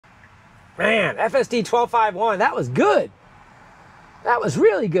Man, FSD 12.5.1, that was good. That was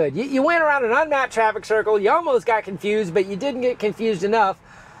really good. You went around an unmapped traffic circle. You almost got confused, but you didn't get confused enough.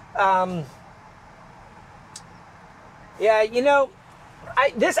 Yeah, you know,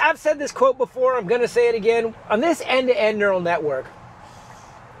 I've said this quote before. I'm going to say it again. On this end-to-end neural network,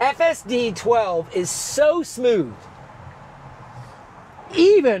 FSD 12 is so smooth.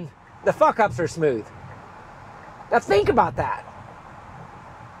 Even the fuck-ups are smooth. Now think about that.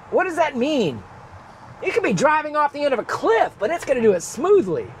 What does that mean? You could be driving off the end of a cliff, but it's going to do it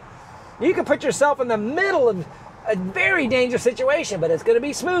smoothly. You can put yourself in the middle of a very dangerous situation, but it's going to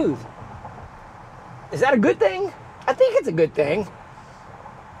be smooth. Is that a good thing? I think it's a good thing.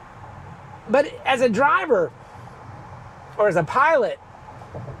 But as a driver or as a pilot,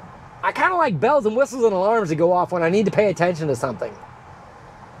 I kind of like bells and whistles and alarms to go off when I need to pay attention to something.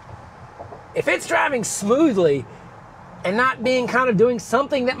 If it's driving smoothly and not being kind of doing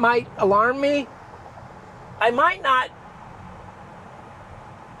something that might alarm me, I might not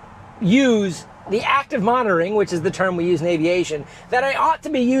use the active monitoring, which is the term we use in aviation, that I ought to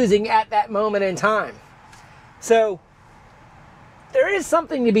be using at that moment in time. So there is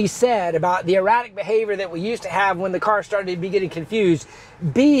something to be said about the erratic behavior that we used to have when the car started to be getting confused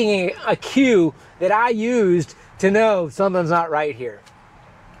being a cue that I used to know something's not right here.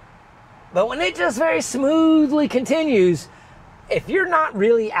 But when it just very smoothly continues, if you're not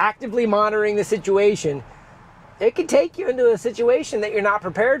really actively monitoring the situation, it could take you into a situation that you're not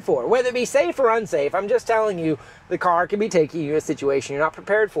prepared for, whether it be safe or unsafe. I'm just telling you, the car could be taking you to a situation you're not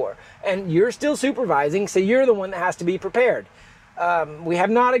prepared for. And you're still supervising, so you're the one that has to be prepared. We have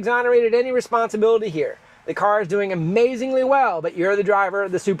not exonerated any responsibility here. The car is doing amazingly well, but you're the driver,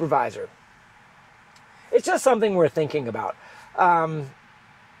 the supervisor. It's just something worth thinking about.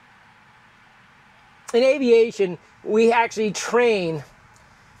 In aviation, we actually train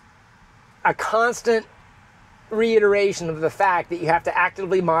a constant reiteration of the fact that you have to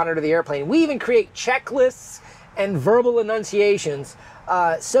actively monitor the airplane. We even create checklists and verbal enunciations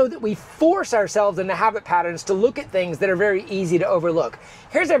so that we force ourselves into habit patterns to look at things that are very easy to overlook.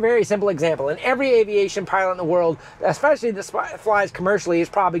 Here's a very simple example, and every aviation pilot in the world, especially that flies commercially, is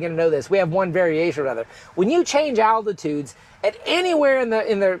probably going to know this. We have one variation or another. When you change altitudes at anywhere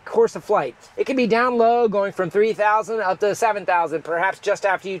in the course of flight, it can be down low, going from 3,000 up to 7,000, perhaps just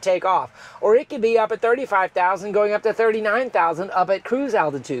after you take off, or it could be up at 35,000, going up to 39,000 up at cruise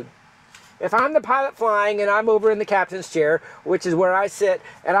altitude. If I'm the pilot flying and I'm over in the captain's chair, which is where I sit,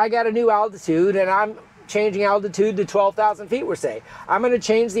 and I got a new altitude and I'm changing altitude to 12,000 feet, we'll say, I'm going to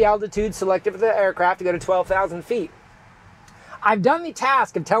change the altitude selected for the aircraft to go to 12,000 feet. I've done the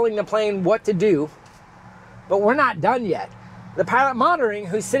task of telling the plane what to do, but we're not done yet. The pilot monitoring,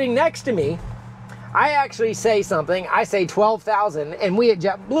 who's sitting next to me, I actually say something, I say 12,000, and we at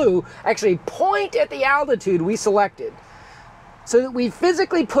JetBlue actually point at the altitude we selected, so that we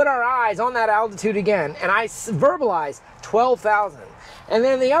physically put our eyes on that altitude again, and I verbalize 12,000. And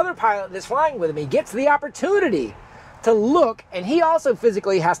then the other pilot that's flying with me gets the opportunity to look, and he also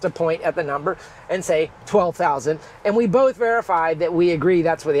physically has to point at the number and say 12,000. And we both verify that we agree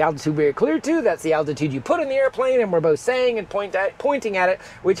that's where the altitude we are clear to, that's the altitude you put in the airplane, and we're both saying and pointing at it,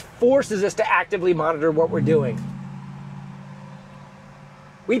 which forces us to actively monitor what we're doing.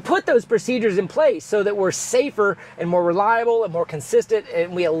 We put those procedures in place so that we're safer and more reliable and more consistent,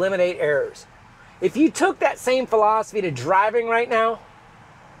 and we eliminate errors. If you took that same philosophy to driving right now,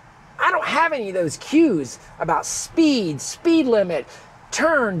 I don't have any of those cues about speed, speed limit,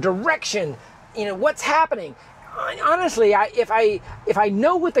 turn, direction, you know, what's happening. Honestly, if I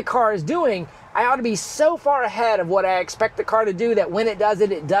know what the car is doing, I ought to be so far ahead of what I expect the car to do that when it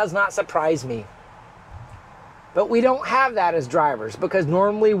does not surprise me. But we don't have that as drivers, because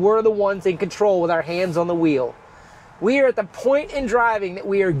normally we're the ones in control with our hands on the wheel. We are at the point in driving that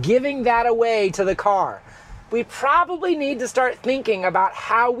we are giving that away to the car. We probably need to start thinking about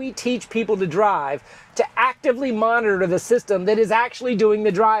how we teach people to drive, to actively monitor the system that is actually doing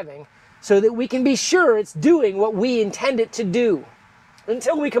the driving, so that we can be sure it's doing what we intend it to do,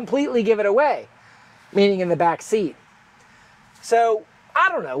 until we completely give it away, meaning in the back seat. So, I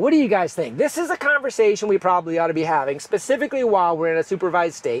don't know. What do you guys think? This is a conversation we probably ought to be having, specifically while we're in a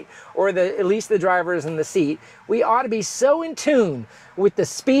supervised state, or at least the driver is in the seat. We ought to be so in tune with the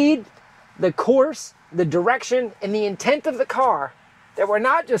speed, the course, the direction, and the intent of the car that we're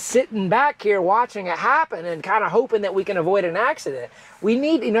not just sitting back here watching it happen and kind of hoping that we can avoid an accident. We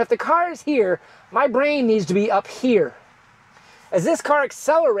need, you know, if the car is here, my brain needs to be up here. As this car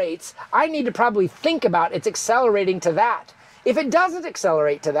accelerates, I need to probably think about it's accelerating to that. If it doesn't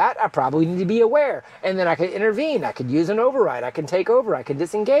accelerate to that, I probably need to be aware. And then I could intervene. I could use an override. I can take over. I can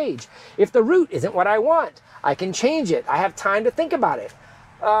disengage. If the route isn't what I want, I can change it. I have time to think about it.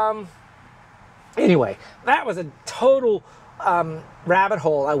 Anyway, that was a total rabbit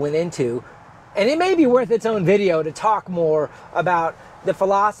hole I went into. And it may be worth its own video to talk more about the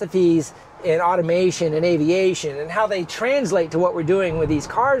philosophies in automation and aviation and how they translate to what we're doing with these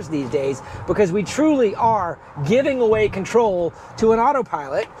cars these days, because we truly are giving away control to an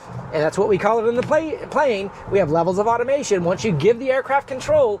autopilot, and that's what we call it in the plane. We have levels of automation. Once you give the aircraft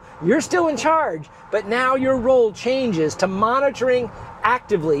control, you're still in charge, but now your role changes to monitoring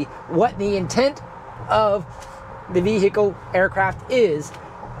actively what the intent of the vehicle aircraft is,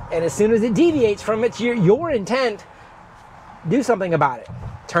 and as soon as it deviates from your intent, do something about it.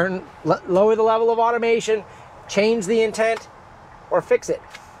 Lower the level of automation, change the intent, or fix it.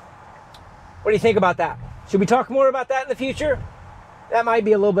 What do you think about that? Should we talk more about that in the future? That might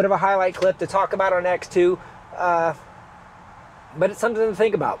be a little bit of a highlight clip to talk about on X2, but it's something to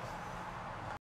think about.